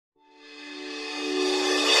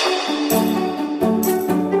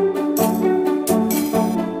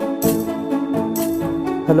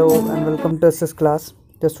Hello and welcome to S class.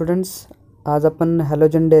 तर students, आज आपण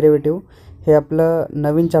हॅलोजन डेरिव्हेटिव्ह हे आपलं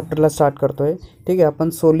नवीन चॅप्टरला स्टार्ट करतो आहे. ठीक आहे, आपण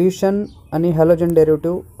सोल्युशन आणि हॅलोजन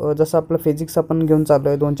डेरिव्हेटिव्ह जसं आपलं फिजिक्स आपण घेऊन चाललो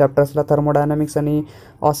आहे 2 चॅप्टर्सला, थर्मोडायनामिक्स आणि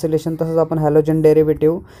ऑसिलेशन, तसंच आपण हॅलोजन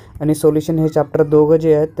डेरिव्हेटिव्ह आणि सोल्युशन हे चॅप्टर दोघं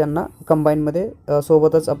जे आहेत त्यांना कंबाईनमध्ये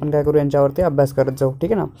सोबतच आपण काय करू, यांच्यावरती अभ्यास करत जाऊ.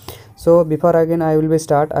 ठीक आहे ना. So before again I will be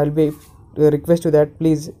start, I will be request to that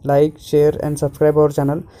please like, share and subscribe our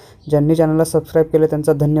channel. ज्यांनी चॅनलला सबस्क्राईब केलं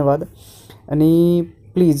त्यांचा धन्यवाद. आणि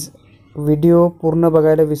प्लीज व्हिडिओ पूर्ण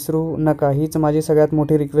बघायला विसरू नका, हीच माझी सगळ्यात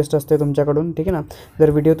मोठी रिक्वेस्ट असते तुमच्याकडून. ठीक आहे ना. जर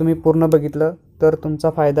व्हिडिओ तुम्ही पूर्ण बघितलं तर तुमचा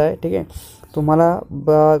फायदा आहे. ठीक आहे, तुम्हाला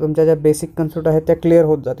तुमच्या ज्या बेसिक कन्सेप्ट आहेत त्या क्लिअर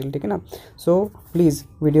होत जातील. ठीक आहे ना. सो प्लीज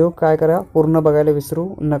व्हिडिओ काय करा, पूर्ण बघायला विसरू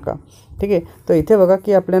नका. ठीक आहे. तर इथे बघा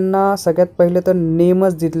की आपल्याला सगळ्यात पहिले तर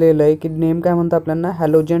नेमच दिलेलं आहे की नेम काय म्हणतं आपल्याला,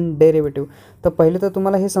 हॅलोजन डेरिव्हेटिव्ह. तर पहिले तर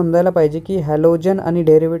तुम्हाला हे समजायला पाहिजे की हॅलोजन आणि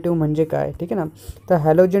डेरिव्हेटिव्ह म्हणजे काय. ठीक आहे ना. तर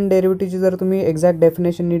हॅलोजन डेरिव्हेटिव्हची जर तुम्ही एक्झॅक्ट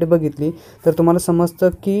डेफिनेशन नीट बघितली तर तुम्हाला समजतं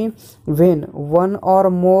की when one or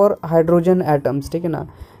more hydrogen atoms, ठीक आहे ना,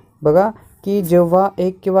 बघा की जेव्हा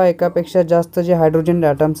एक किंवा एकापेक्षा जास्त जे हायड्रोजन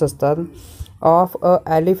ॲटम्स असतात of a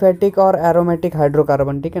aliphatic or aromatic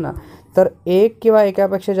hydrocarbon, ठीक आहे ना, तर एक किंवा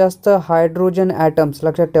एकापेक्षा जास्त हायड्रोजन ॲटम्स,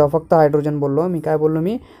 लक्षात ठेवा फक्त हायड्रोजन बोललो मी, काय बोललो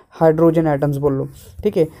मी, हायड्रोजन ॲटम्स बोललो.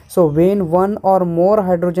 ठीक आहे. So when one or more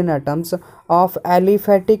hydrogen atoms of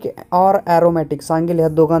aliphatic or aromatic, सांगेल ह्या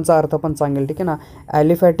दोघांचा अर्थ पण सांगेल. ठीक आहे ना.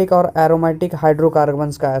 ॲलिफॅटिक ऑर ॲरोमॅटिक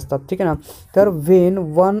हायड्रोकार्बन्स काय असतात. ठीक आहे ना. तर Wien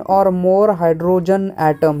one or more hydrogen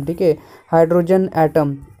item, ठीक आहे, हायड्रोजन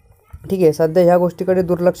ॲटम, ठीक आहे, सध्या ह्या गोष्टीकडे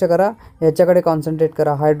दुर्लक्ष करा, ह्याच्याकडे कॉन्सन्ट्रेट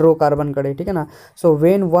करा, हायड्रोकार्बनकडे. ठीक आहे ना. So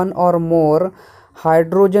when one or more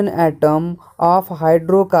hydrogen item of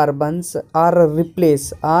hydrocarbons R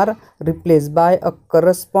replace by a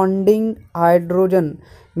corresponding hydrogen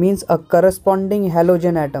means a corresponding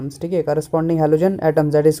halogen atoms. ठीक आहे, corresponding halogen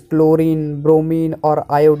atoms that is chlorine, bromine और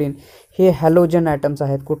आयोडीन, हे हॅलोजन ॲटम्स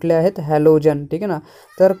आहेत. कुठले आहेत, हॅलोजन. ठीक आहे ना.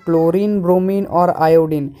 तर क्लोरीन, ब्रोमीन और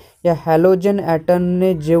आयोडीन या हॅलोजन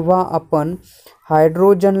ॲटमने जेव्हा आपण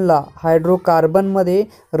हायड्रोजनला हायड्रोकार्बनमध्ये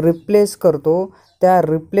रिप्लेस करतो, त्या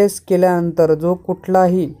रिप्लेस केल्यानंतर जो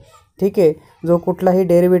कुठलाही, ठीक आहे, जो कुठलाही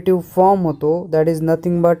डेरिव्हेटिव्ह फॉर्म होतो that is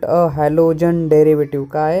nothing but a halogen derivative.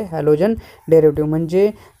 काय, हॅलोजन डेरिव्हेटिव्ह म्हणजे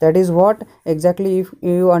that is what exactly, if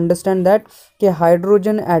you understand that की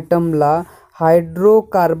हायड्रोजन ॲटमला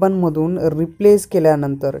हायड्रोकार्बनमधून रिप्लेस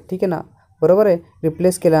केल्यानंतर, ठीक आहे ना, बरोबर आहे,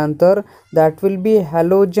 रिप्लेस केल्यानंतर that will be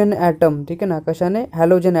halogen item. ठीक आहे ना, कशाने,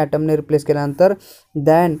 हॅलोजन ॲटमने रिप्लेस केल्यानंतर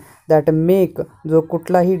दॅन दॅट मेक जो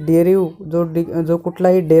कुठलाही जो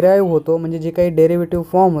कुठलाही डेराईव्ह होतो, म्हणजे जे काही डेरिव्हेटिव्ह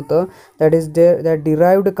फॉर्म होतं that is that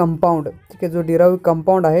derived compound. ठीक आहे, जो डिराईव्ड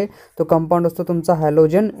कंपाऊंड आहे तो कंपाऊंड असतो तुमचा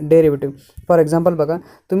हॅलोजन डेरिव्हेटिव्ह. फॉर एक्झाम्पल बघा,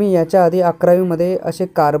 तुम्ही याच्या आधी 11वीमध्ये असे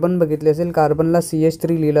कार्बन बघितले असेल, कार्बनला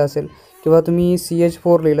CH3 लिहिलं असेल किंवा तुम्ही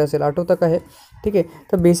CH4 लिहिलं असेल, आठवतं का हे. ठीक आहे.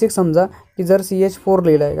 तर बेसिक समजा की जर CH4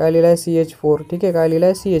 लिहिलं आहे, काय लिहिलं आहे, CH4. ठीक आहे, काय लिहिलं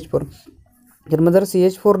आहे, CH4. तर मग जर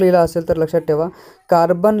CH4 लिहिला असेल तर लक्षात ठेवा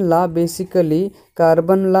कार्बनला बेसिकली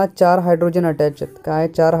 4 हायड्रोजन अटॅच आहेत. काय,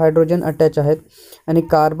 4 हायड्रोजन अटॅच आहेत. आणि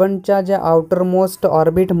कार्बनच्या ज्या आउटर मोस्ट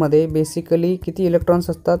ऑर्बिटमध्ये बेसिकली किती इलेक्ट्रॉन्स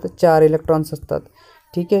असतात, 4 इलेक्ट्रॉन्स असतात.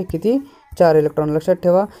 ठीक आहे, किती, 4 इलेक्ट्रॉन. लक्षात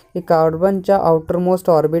ठेवा की कार्बनच्या आउटर मोस्ट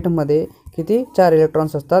ऑर्बिटमध्ये किती, 4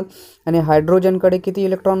 इलेक्ट्रॉन्स असतात. आणि हायड्रोजनकडे किती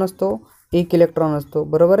इलेक्ट्रॉन असतो, 1 इलेक्ट्रॉन असतो.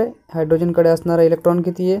 बरोबर आहे, हायड्रोजनकडे असणारा इलेक्ट्रॉन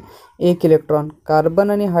किती आहे, 1 इलेक्ट्रॉन.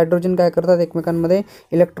 कार्बन आणि हायड्रोजन काय करतात, एकमेकांमध्ये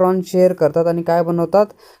इलेक्ट्रॉन शेअर करतात आणि काय बनवतात,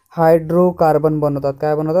 हायड्रोकार्बन बनवतात.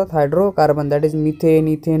 काय बनवतात, hydrocarbon. That is methane,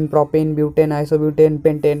 ethane, propane, butane, आयसोब्युटेन,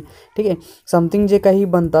 pentane. ठीक आहे, समथिंग जे काही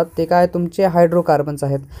बनतात ते काय तुमचे हायड्रोकार्बन्स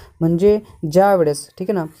आहेत. म्हणजे ज्यावेळेस, ठीक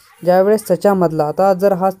आहे ना, ज्यावेळेस त्याच्यामधला, आता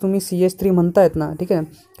जर हा तुम्ही CH3 म्हणतायत ना, ठीक आहे,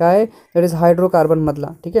 काय, दॅट इज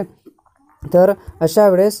हायड्रोकार्बनमधला. ठीक आहे. तर अशा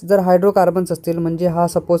वेळेस जर हायड्रोकार्बन्स असतील, म्हणजे हा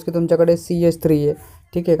सपोज की तुमच्याकडे CH3 आहे.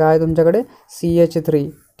 ठीक आहे, काय तुमच्याकडे CH3.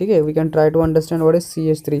 ठीक आहे, we can try to understand what is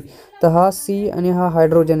CH3. तर हा C आणि हा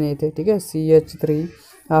हायड्रोजन आहे इथे. ठीक आहे, CH3,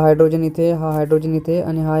 हा हायड्रोजन इथे, हा हायड्रोजन इथे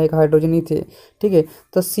आणि हा एक हायड्रोजन इथे. ठीक आहे.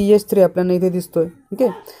 तर CH3 आपल्याला इथे दिसतोय. ठीक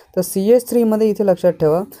आहे. तर CH3मध्ये इथे लक्षात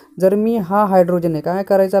ठेवा, जर मी हा हायड्रोजन आहे, काय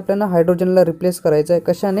करायचं आपल्याला, हायड्रोजनला रिप्लेस करायचं आहे.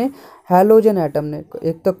 कशाने, हॅलोजन ॲटमने.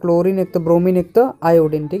 एक तर क्लोरीन, एक तर ब्रोमीन, एक तर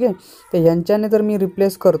आयोडीन. ठीक आहे. तर ह्यांच्याने जर मी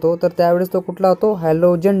रिप्लेस करतो तर त्यावेळेस तो कुठला होतो,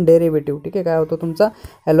 हॅलोजन डेरिव्हेटिव्ह. ठीक आहे, काय होतो तुमचा,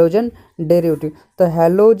 हॅलोजन डेरिव्हेटिव्ह. तर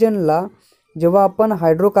हॅलोजनला जेव्हा आपण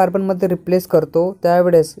हायड्रोकार्बनमध्ये रिप्लेस करतो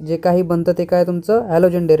त्यावेळेस जे काही बनतं ते काय तुमचं,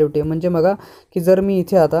 हॅलोजन डेरिव्हेटिव्ह. म्हणजे बघा की जर मी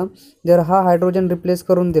इथे आता जर हा हायड्रोजन रिप्लेस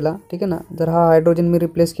करून दिला, ठीक आहे ना, जर हा हायड्रोजन मी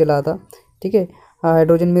रिप्लेस केला आता, ठीक आहे, हा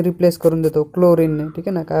हायड्रोजन मी रिप्लेस करून देतो क्लोरीनने, ठीक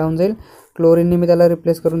आहे ना. काय होऊन जाईल, क्लोरीनने मी त्याला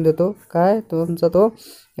रिप्लेस करून देतो. काय तुमचा तो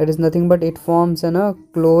it is nothing but it forms ना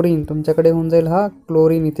क्लोरीन. तुमच्याकडे होऊन जाईल हा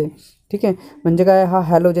क्लोरीन इथे, ठीक आहे. म्हणजे काय, हा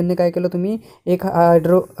हॅलोजनने काय केलं, तुम्ही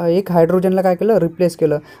एक हायड्रोजनला काय केलं, रिप्लेस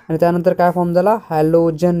केलं आणि त्यानंतर काय फॉर्म झाला,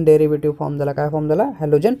 हॅलोजन डेरिव्हेटिव्ह फॉर्म झाला. काय फॉर्म झाला,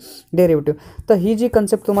 हॅलोजन डेरिव्हेटिव्ह. तर ही जी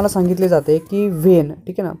कन्सेप्ट तुम्हाला सांगितली जाते की व्हेन,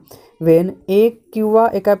 ठीक आहे ना, व्हेन एक किंवा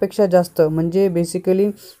एकापेक्षा जास्त म्हणजे बेसिकली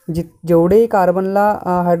जेवढेही कार्बनला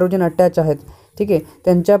हायड्रोजन अटॅच आहेत, ठीक आहे,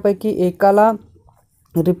 त्यांच्यापैकी एकाला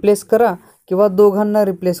रिप्लेस करा किंवा दोघांना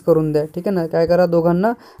रिप्लेस करून द्या, ठीक आहे ना. काय करा,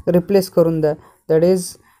 दोघांना रिप्लेस करून द्या. That is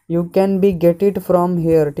you can be get it from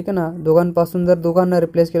here, ठीक आहे ना. दोघांपासून जर दोघांना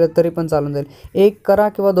रिप्लेस केलं तरी पण चालून जाईल. एक करा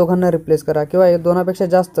किंवा दोघांना रिप्लेस करा किंवा दोनापेक्षा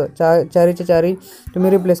जास्त चारीचे चारी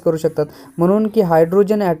तुम्ही रिप्लेस करू शकतात. म्हणून की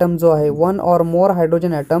हायड्रोजन ॲटम जो आहे, one or more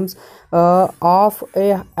hydrogen atoms of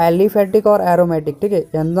A aliphatic or aromatic, ठीक आहे,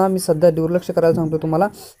 यांना मी सध्या दुर्लक्ष करायला सांगतो तुम्हाला,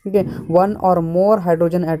 ठीक आहे. One or more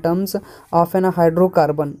hydrogen atoms of N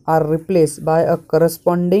hydrocarbon R replace by a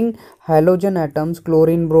corresponding halogen atoms,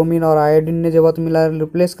 chlorine, bromine और आयोडीनने जेव्हा तुम्ही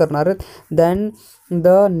रिप्लेस करणार आहेत, देन द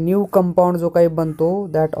न्यू कंपाऊंड जो काही बनतो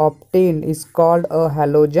that obtain is called a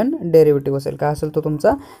halogen derivative असेल. काय असेल तो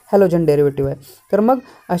तुमचा हॅलोजन डेरिव्हेटिव्ह आहे. तर मग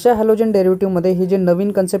अशा हॅलोजन डेरिव्हेटिव्हमध्ये ही जे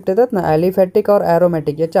नवीन कन्सेप्ट येतात ना, ॲलिफॅटिक और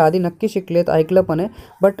ॲरोमॅटिक, याच्या आधी नक्की शिकलेत, ऐकलं पण आहे,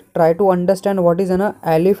 but try to understand what is an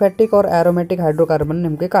aliphatic और ॲरोमॅटिक हायड्रोकार्बन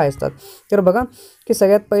नेमके काय असतात. तर बघा की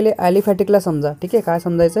सगळ्यात पहिले ॲलिफॅटिकला समजा, ठीक आहे. काय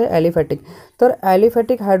समजायचं आहे, ॲलिफॅटिक. तर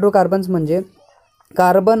ॲलिफॅटिक हायड्रोकार्बन्स म्हणजे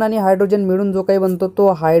कार्बन आणि हायड्रोजन मिळून जो काही बनतो तो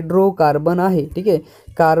हायड्रोकार्बन आहे, ठीक आहे.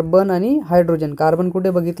 कार्बन आणि हायड्रोजन. कार्बन कुठे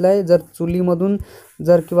बघितलं आहे, जर चुलीमधून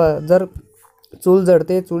जर चूल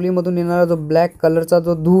जळते, चुलीमधून येणारा जो ब्लॅक कलरचा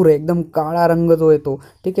जो धूर आहे, एकदम काळा रंग जो येतो,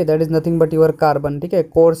 ठीक आहे, that is nothing but your carbon, ठीक आहे.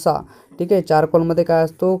 कोळसा, ठीक आहे, चारकोलमध्ये काय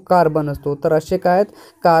असतो, कार्बन असतो. तर असे काय आहेत,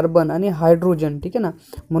 कार्बन आणि हायड्रोजन, ठीक आहे ना.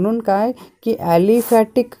 म्हणून काय की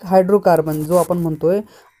ॲलिफॅटिक हायड्रोकार्बन जो आपण म्हणतोय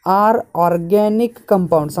आर ऑर्गॅनिक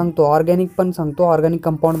कंपाऊंड, सांगतो ऑर्गॅनिक पण सांगतो, ऑर्गॅनिक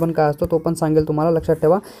कंपाऊंड पण काय असतो तो पण सांगेल तुम्हाला, लक्षात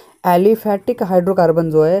ठेवा. ॲलिफॅटिक हायड्रोकार्बन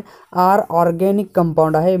जो आहे आर ऑर्गॅनिक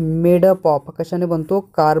कंपाऊंड आहे, मेडअप ऑफ, कशाने बनतो,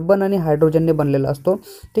 कार्बन आणि हायड्रोजनने बनलेला असतो,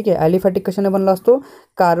 ठीक आहे. ॲलिफॅटिक कशाने बनला असतो,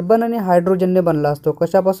 कार्बन आणि हायड्रोजनने बनला असतो.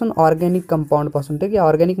 कशापासून, ऑर्गॅनिक कंपाऊंडपासून, ठीक आहे.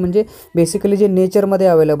 ऑर्गॅनिक म्हणजे बेसिकली जे नेचरमध्ये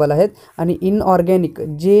अवेलेबल आहेत, आणि इनऑर्गॅनिक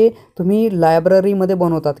जे तुम्ही लायब्ररीमध्ये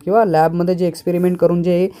बनवतात किंवा लॅबमध्ये जे एक्सपेरिमेंट करून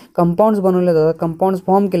जे कंपाऊंड्स बनवले जातात, कंपाऊंड्स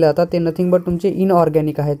फॉर्म केले जातात, ते नथिंग बट तुमचे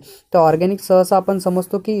इनऑर्गॅनिक आहेत. तर ऑर्गॅनिक सहसा आपण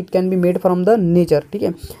समजतो की it can be made from the nature, ठीक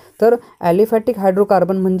आहे. तर ॲलिफॅटिक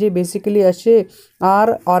हायड्रोकार्बन म्हणजे बेसिकली असे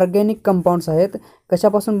आर ऑर्गॅनिक कंपाऊंड्स आहेत.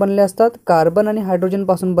 कशापासून बनले असतात, कार्बन आणि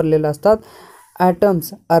हायड्रोजनपासून बनलेले असतात.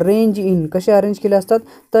 ॲटम्स अरेंज इन, कसे अरेंज केले असतात,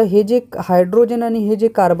 तर हे जे हायड्रोजन आणि हे जे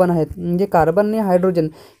कार्बन आहेत, म्हणजे कार्बन आणि हायड्रोजन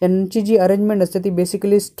यांची जी अरेंजमेंट असते ती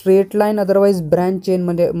basically straight line otherwise branch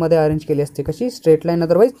चेनमध्ये arrange केली असते. कशी, straight line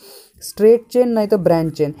otherwise straight chain, नाही तर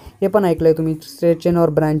ब्रँच चेन. हे पण ऐकलं आहे तुम्ही, स्ट्रेट चेन और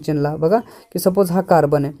ब्रँच चेनला. बघा की सपोज हा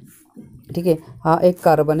कार्बन आहे, ठीक आहे, हा एक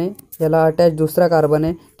कार्बन आहे, ह्याला अटॅच दुसरा कार्बन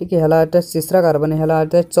आहे, ठीक आहे, ह्याला अटॅच तिसरा कार्बन आहे, ह्याला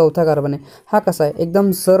अटॅच चौथा कार्बन आहे. हा कसा आहे,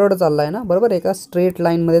 एकदम सरळ चालला आहे ना, बरोबर, एका स्ट्रेट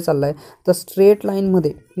लाईनमध्ये चालला आहे. तर स्ट्रेट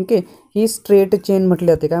लाईनमध्ये, ठीक आहे, ही स्ट्रेट चेन म्हटली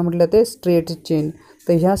जाते. काय म्हटलं जाते, स्ट्रेट चेन.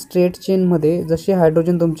 तर ह्या स्ट्रेट चेनमध्ये जसे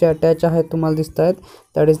हायड्रोजन तुमचे अटॅच आहेत तुम्हाला दिसत आहेत,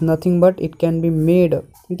 that is nothing but it can be made,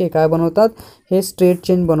 ठीक आहे. काय बनवतात, हे स्ट्रेट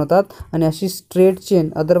चेन बनवतात. आणि अशी straight chain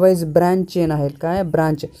otherwise branch chain आहेत. काय,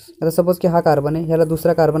 ब्रांच. आता सपोज की हा कार्बन आहे, ह्याला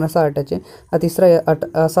दुसरा कार्बन असा अटॅच आहे, हा तिसरा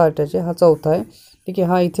असा अटॅच आहे, हा चौथा आहे, ठीक आहे,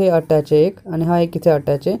 हा इथे अटॅच आहे एक, आणि हा एक इथे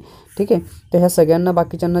अटॅच आहे, ठीक आहे. तर ह्या सगळ्यांना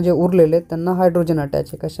बाकीच्यांना जे उरलेले आहेत त्यांना हायड्रोजन अटॅच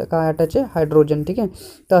आहे. कशा, काय अटॅच आहे, हायड्रोजन, ठीक आहे.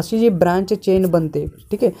 तर अशी जी ब्रांच चेन बनते,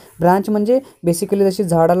 ठीक आहे. ब्रांच म्हणजे बेसिकली जशी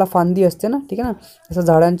झाडाला फांदी असते ना, ठीक आहे ना, जसं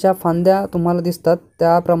झाडांच्या फांद्या तुम्हाला दिसतात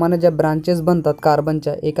त्याप्रमाणे ज्या ब्रांचेस बनतात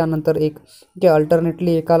कार्बनच्या एकानंतर एक, ठीक आहे,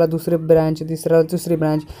 अल्टरनेटली एकाला दुसरी ब्रँच, तिसऱ्याला दुसरी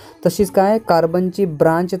ब्रँच, तशीच काय कार्बनची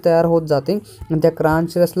ब्रांच तयार होत जाते. आणि त्या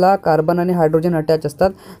ब्रांचेसला कार्बन आणि हायड्रोजन अटॅच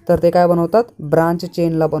असतात. तर ते काय बनवतात, ब्रांच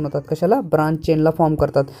चेनला बनवतात. कशाला, ब्रांच चेनला फॉर्म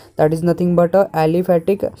करतात. That is nothing but a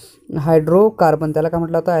aliphatic hydrocarbon. त्याला काय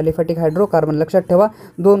म्हटलं होतं, ॲलिफॅटिक हायड्रोकार्बन. लक्षात ठेवा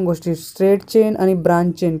दोन गोष्टी, स्ट्रेट चेन आणि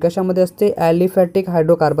ब्रांच चेन कशामध्ये असते, ॲलिफॅटिक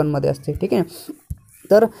हायड्रोकार्बनमध्ये असते, ठीक आहे.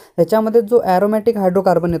 तर ह्याच्यामध्ये जो ॲरोमॅटिक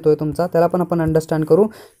हायड्रोकार्बन येतो आहे तुमचा, त्याला पण आपण अंडरस्टँड करू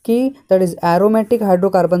की दॅट इज ॲरोमॅटिक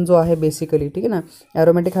हायड्रोकार्बन जो आहे बेसिकली, ठीक आहे ना.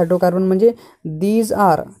 ॲरोमॅटिक हायड्रोकार्बन म्हणजे दीज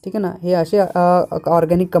आर, ठीक आहे ना, हे असे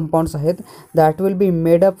ऑर्गॅनिक कंपाऊंड्स आहेत that will be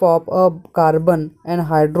made up of a carbon and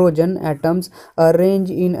hydrogen atoms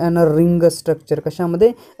arrange in an ring structure.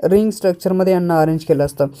 कशामध्ये, रिंग स्ट्रक्चरमध्ये यांना अरेंज केलं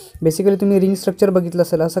असतं. बेसिकली तुम्ही रिंग स्ट्रक्चर बघितलं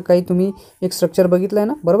असेल, असं काही तुम्ही एक स्ट्रक्चर बघितलं आहे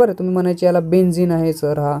ना, बरोबर आहे. तुम्ही म्हणायचे याला बेन्झिन आहे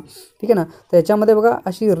सर, हा, ठीक आहे ना. तर याच्यामध्ये बघा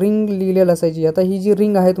अशी रिंग लिहिलेली असायची. आता ही जी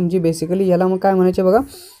रिंग आहे तुमची बेसिकली याला मग काय म्हणायचे बघा,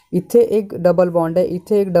 इथे एक डबल बॉन्ड आहे,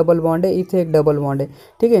 इथे एक डबल बॉन्ड आहे, इथे एक डबल बॉन्ड आहे.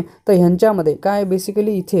 ठीक आहे. तर ह्यांच्यामध्ये काय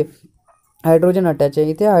बेसिकली इथे हायड्रोजन अटॅच आहे,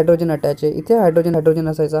 इथे हायड्रोजन अटॅच आहे, इथे हायड्रोजन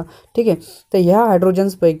असायचा. ठीक आहे. तर ह्या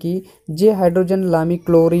हायड्रोजन्सपैकी जे हायड्रोजनला आम्ही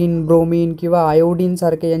क्लोरीन, ब्रोमीन किंवा आयोडीन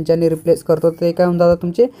सारखे यांच्याने रिप्लेस करतो ते काय म्हणतात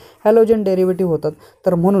तुमचे हॅलोजन डेरिव्हेटिव्ह होतात.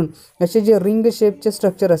 तर म्हणून असे जे रिंग शेपचे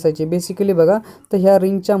स्ट्रक्चर असायचे बेसिकली बघा, तर ह्या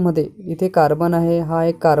रिंगच्या मध्ये इथे कार्बन आहे, हा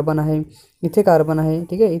एक कार्बन आहे, इथे कार्बन आहे.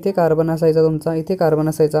 ठीक आहे. इथे कार्बन असायचा तुमचा, इथे कार्बन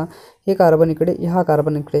असायचा, हे कार्बन इकडे, हा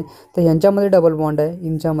कार्बन इकडे. तर ह्यांच्यामध्ये डबल बॉन्ड आहे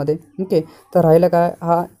यांच्यामध्ये. ठीक आहे. तर राहिलं काय,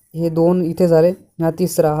 हा हे दोन इथे झाले, हा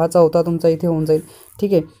तिसरा, हा चौथा तुमचा इथे होऊन जाईल.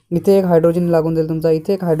 ठीक आहे. इथे एक हायड्रोजन लागून जाईल तुमचा,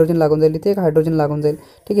 इथे एक हायड्रोजन लागून जाईल, इथे एक हायड्रोजन लागून जाईल.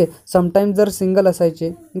 ठीक आहे. समटाईम्स जर सिंगल असायचे,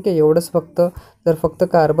 ठीक आहे, एवढंच फक्त जर फक्त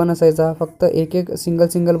कार्बन असायचा, फक्त एक एक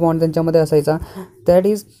सिंगल बॉन्ड त्यांच्यामध्ये असायचा, that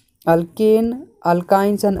is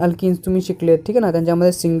alkynes and alkynes तुम्ही शिकले. ठीक आहे ना.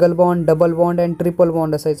 त्यांच्यामध्ये single bond, double bond and triple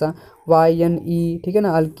bond असायचा. YNE. ठीक आहे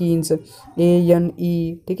ना. Alkynes ANE.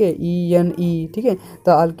 ठीक आहे. ENE. ठीक आहे.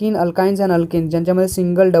 तर अल्काइन्स अँड अल्किन्स ज्यांच्यामध्ये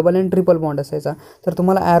single, double and triple bond असायचा. तर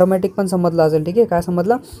तुम्हाला ॲरोमॅटिक पण समजलं असेल. ठीक आहे. काय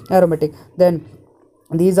समजलं, aromatic. Then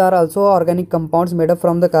these R also organic compounds made up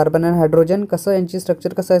from the carbon and hydrogen. कसं यांची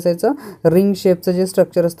स्ट्रक्चर कसं असायचं, रिंग शेपचं जे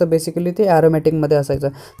स्ट्रक्चर असतं बेसिकली ते ॲरोमॅटिकमध्ये असायचं.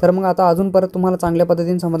 तर मग आता अजून परत तुम्हाला चांगल्या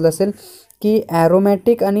पद्धतीने समजलं असेल की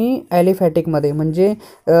ॲरोमॅटिक आणि ॲलिफॅटिकमध्ये म्हणजे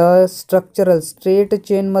स्ट्रक्चरल स्ट्रेट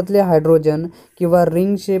चेनमधले हायड्रोजन किंवा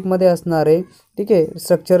रिंग शेपमध्ये असणारे, ठीक आहे,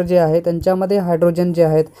 स्ट्रक्चर जे आहे त्यांच्यामध्ये हायड्रोजन जे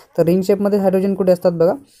आहेत, तर रिंग शेपमध्ये हायड्रोजन कुठे असतात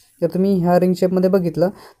बघा, जर तुम्ही ह्या रिंग शेपमध्ये बघितलं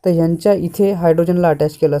तर ह्यांच्या इथे हायड्रोजनला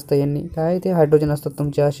अटॅच केलं असतं यांनी. काय इथे हायड्रोजन असतात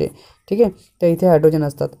तुमचे असे. ठीक आहे. तर इथे हायड्रोजन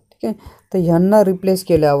असतात. ठीक आहे. तर ह्यांना रिप्लेस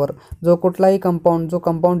केल्यावर जो कुठलाही जो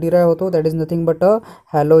कंपाऊंड डिराईव्ह होतो that is nothing but a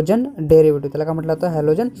halogen derivative. त्याला काय म्हटलं जातं,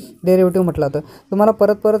 हॅलोजन डेरिव्हेटिव्ह म्हटलं जातं. तुम्हाला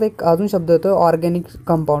परत एक अजून शब्द येतो ऑर्गॅनिक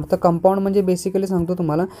कंपाऊंड. तर कंपाऊंड म्हणजे बेसिकली सांगतो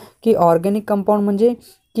तुम्हाला की ऑर्गॅनिक कंपाऊंड म्हणजे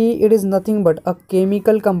की it is nothing but a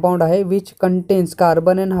chemical compound आहे which contains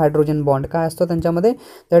carbon and hydrogen bond. काय असतो त्यांच्यामध्ये,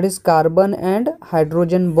 that is carbon and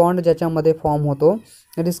hydrogen bond ज्याच्यामध्ये फॉर्म होतो,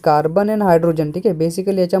 that is carbon and hydrogen. ठीक आहे.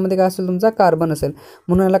 बेसिकली याच्यामध्ये काय असेल तुमचा कार्बन असेल,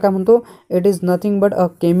 म्हणून याला काय म्हणतो, it is nothing but a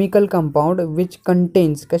chemical compound which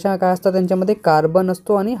contains काय असतं त्यांच्यामध्ये, कार्बन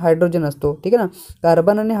असतो आणि हायड्रोजन असतो. ठीक आहे ना.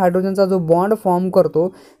 कार्बन आणि हायड्रोजनचा जो बॉन्ड फॉर्म करतो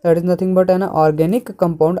that is nothing but an organic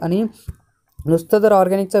compound. आणि नुसतं जर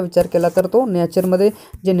ऑर्गॅनिकचा विचार केला तर तो नेचरमध्ये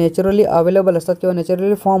जे नॅचरली अवेलेबल असतात किंवा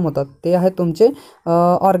नॅचरली फॉर्म होतात ते आहेत तुमचे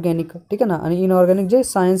ऑर्गॅनिक. ठीक आहे ना. आणि इनऑर्गॅनिक जे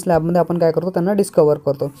सायन्स लॅबमध्ये आपण काय करतो त्यांना डिस्कवर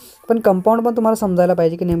करतो. पण कंपाऊंड पण तुम्हाला समजायला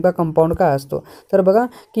पाहिजे की नेमका कंपाऊंड काय असतो. तर बघा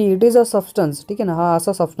की इट इज अ सबस्टन्स. ठीक आहे ना. हा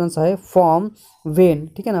असा सबस्टन्स आहे फॉर्म वेन.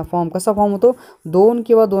 ठीक आहे ना. फॉर्म कसा फॉर्म होतो, दोन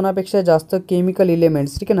किंवा दोनापेक्षा जास्त केमिकल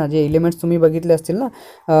इलेमेंट्स. ठीक आहे ना. जे इलेमेंट्स तुम्ही बघितले असतील ना,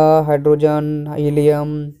 हायड्रोजन,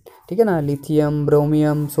 हिलियम, ठीक आहे ना, लिथियम,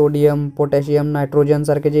 ब्रोमियम, सोडियम, पोटॅशियम, नायट्रोजन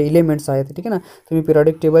सारखे जे इलेमेंट्स आहेत, ठीक आहे ना, तुम्ही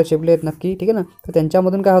पिरियडिक टेबल शिकले आहेत नक्की. ठीक आहे ना. तर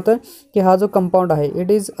त्यांच्यामधून काय होतं की हा जो कंपाऊंड आहे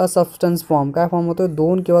it is a substance form. काय फॉर्म होतो,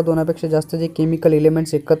 दोन किंवा दोनापेक्षा जास्त जे केमिकल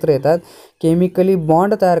इलेमेंट्स एकत्र येतात, केमिकली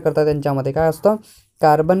बॉन्ड तयार करतात. त्यांच्यामध्ये काय असतं,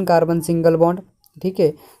 कार्बन कार्बन सिंगल बॉन्ड. ठीक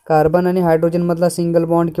आहे. कार्बन आणि हायड्रोजनमधला सिंगल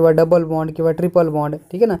बॉन्ड किंवा डबल बॉन्ड किंवा ट्रिपल बॉन्ड.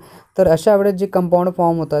 ठीक आहे ना. तर अशा वेळेस जे कंपाऊंड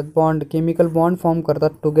फॉर्म होतात, बॉन्ड केमिकल बॉन्ड फॉर्म करतात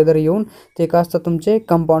टुगेदर येऊन, ते काय असतात तुमचे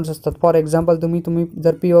कंपाऊंड्स असतात. फॉर एक्झाम्पल तुम्ही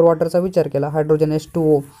जर प्युअर वॉटरचा विचार केला, हायड्रोजन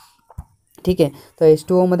H2O. ठीक आहे. तर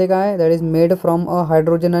H2O काय आहे, that is made from a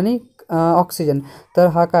hydrogen आणि ऑक्सिजन. तर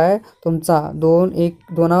हा काय तुमचा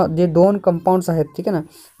दोन कंपाऊंड्स आहेत. ठीक आहे ना.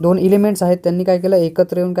 दोन इलिमेंट्स आहेत, त्यांनी काय केलं,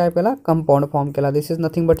 एकत्र येऊन काय केला, कंपाऊंड फॉर्म केला. दिस is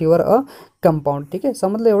nothing but your a compound. ठीक आहे.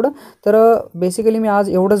 समजलं एवढं. तर बेसिकली मी आज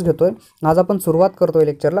एवढंच घेतोय. आज आपण सुरुवात करतोय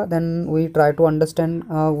लेक्चरला, then we try to understand.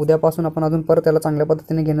 उद्यापासून आपण अजून परत त्याला चांगल्या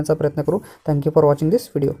पद्धतीने घेण्याचा प्रयत्न करू. Thank you for watching this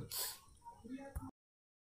video.